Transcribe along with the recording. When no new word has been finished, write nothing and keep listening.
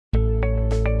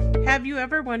Have you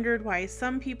ever wondered why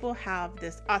some people have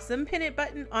this awesome pin it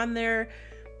button on their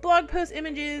blog post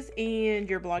images and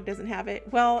your blog doesn't have it?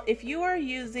 Well, if you are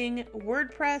using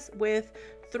WordPress with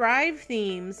Thrive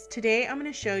themes, today I'm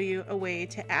going to show you a way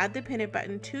to add the pin it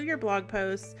button to your blog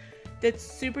posts that's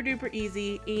super duper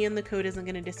easy and the code isn't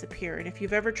going to disappear. And if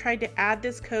you've ever tried to add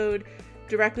this code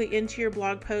directly into your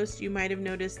blog post, you might have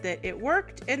noticed that it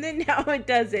worked and then now it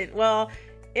doesn't. Well,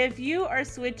 if you are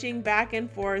switching back and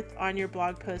forth on your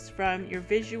blog post from your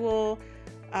visual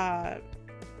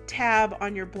tab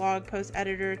on your blog post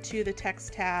editor to the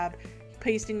text tab,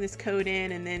 pasting this code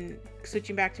in and then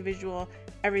switching back to visual,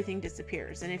 everything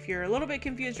disappears. And if you're a little bit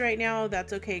confused right now,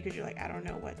 that's okay, because you're like, I don't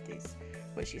know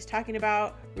what she's talking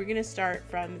about. We're going to start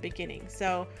from the beginning.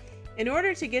 So in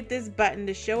order to get this button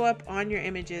to show up on your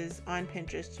images on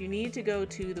Pinterest, you need to go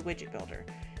to the widget builder,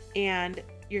 and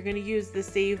you're going to use the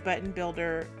Save Button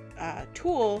Builder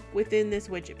tool within this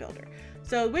widget builder.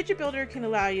 So widget builder can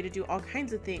allow you to do all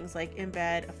kinds of things like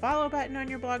embed a follow button on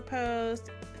your blog post,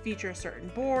 feature a certain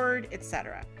board,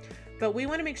 etc. But we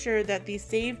want to make sure that the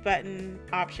Save Button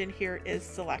option here is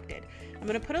selected. I'm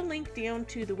going to put a link down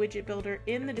to the widget builder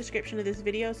in the description of this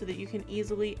video so that you can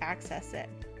easily access it.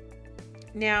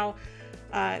 Now,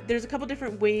 there's a couple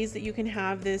different ways that you can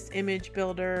have this image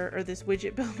builder or this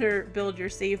widget builder build your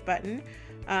save button.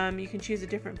 You can choose the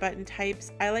different button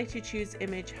types. I like to choose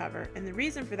image hover, and the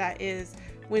reason for that is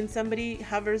when somebody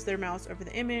hovers their mouse over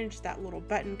the image, that little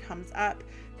button comes up.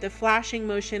 The flashing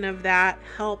motion of that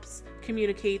helps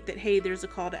communicate that, hey, there's a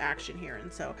call to action here,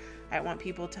 and so I want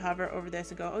people to hover over this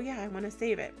and go, oh yeah, I want to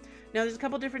save it. Now there's a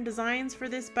couple different designs for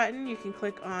this button. You can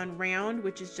click on round,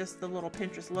 which is just the little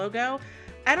Pinterest logo.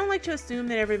 I don't like to assume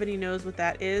that everybody knows what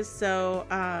that is, so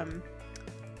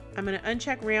I'm going to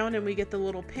uncheck round and we get the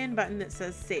little pin button that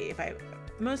says save.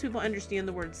 Most people understand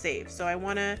the word save, so I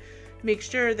want to make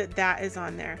sure that that is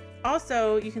on there.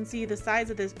 Also, you can see the size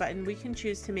of this button. We can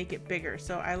choose to make it bigger.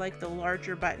 So I like the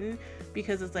larger button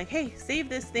because it's like, hey, save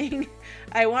this thing.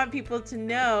 I want people to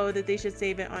know that they should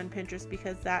save it on Pinterest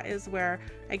because that is where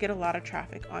I get a lot of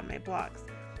traffic on my blogs.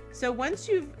 So once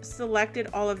you've selected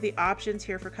all of the options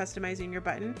here for customizing your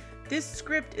button, this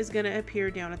script is going to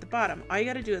appear down at the bottom. All you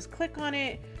got to do is click on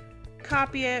it,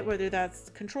 copy it, whether that's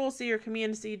Control-C or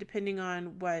Command-C, depending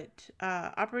on what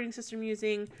operating system you're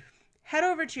using. Head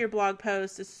over to your blog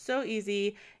post. It's so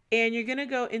easy, and you're going to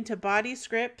go into body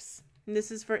scripts. And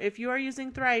this is for if you are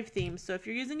using Thrive themes. So if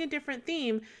you're using a different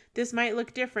theme, this might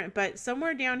look different, but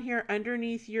somewhere down here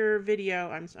underneath your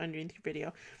video,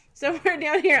 somewhere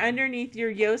down here underneath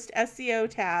your Yoast SEO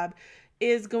tab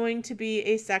is going to be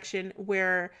a section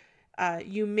where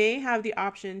you may have the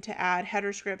option to add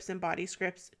header scripts and body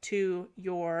scripts to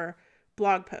your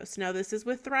blog post. Now this is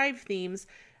with Thrive themes.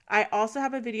 I also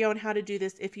have a video on how to do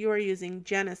this if you are using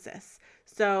Genesis.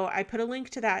 So I put a link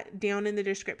to that down in the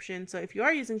description. So if you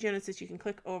are using Genesis, you can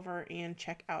click over and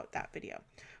check out that video.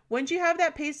 Once you have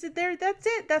that pasted there, that's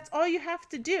it. That's all you have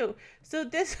to do. So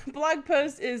this blog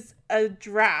post is a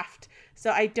draft.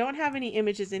 So I don't have any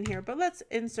images in here, but let's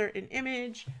insert an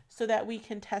image so that we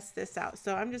can test this out.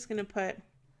 So I'm just going to put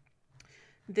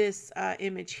this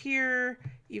image here,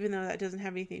 even though that doesn't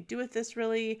have anything to do with this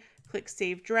really. Click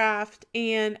Save Draft,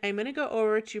 and I'm going to go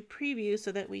over to Preview so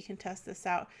that we can test this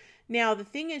out. Now, the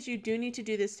thing is, you do need to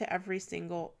do this to every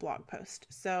single blog post.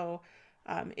 So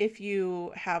if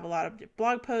you have a lot of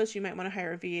blog posts, you might want to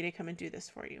hire a VA to come and do this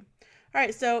for you. All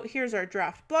right, so here's our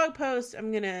draft blog post.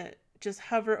 I'm going to just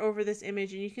hover over this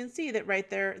image, and you can see that right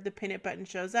there, the pin it button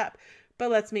shows up.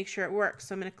 But let's make sure it works.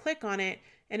 So I'm going to click on it,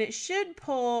 and it should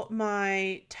pull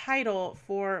my title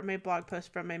for my blog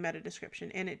post from my meta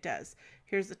description, and it does.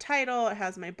 Here's the title, it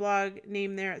has my blog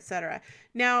name there, etc.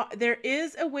 Now, there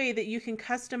is a way that you can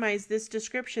customize this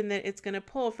description that it's going to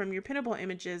pull from your pinnable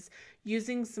images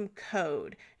using some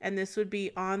code, and this would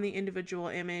be on the individual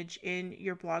image in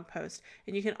your blog post.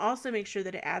 And you can also make sure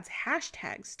that it adds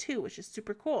hashtags too, which is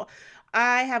super cool.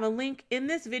 I have a link in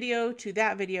this video to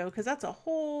that video because that's a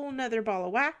whole nother ball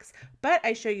of wax, but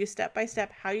I show you step by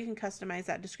step how you can customize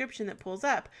that description that pulls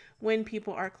up when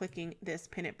people are clicking this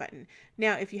pin it button.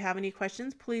 Now, if you have any questions,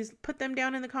 please put them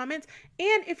down in the comments.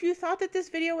 And if you thought that this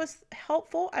video was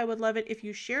helpful, I would love it if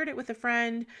you shared it with a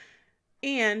friend.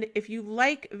 And if you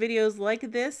like videos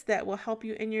like this that will help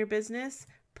you in your business,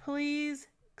 please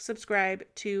subscribe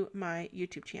to my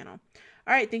YouTube channel.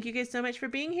 All right, thank you guys so much for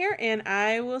being here, and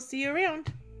I will see you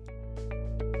around.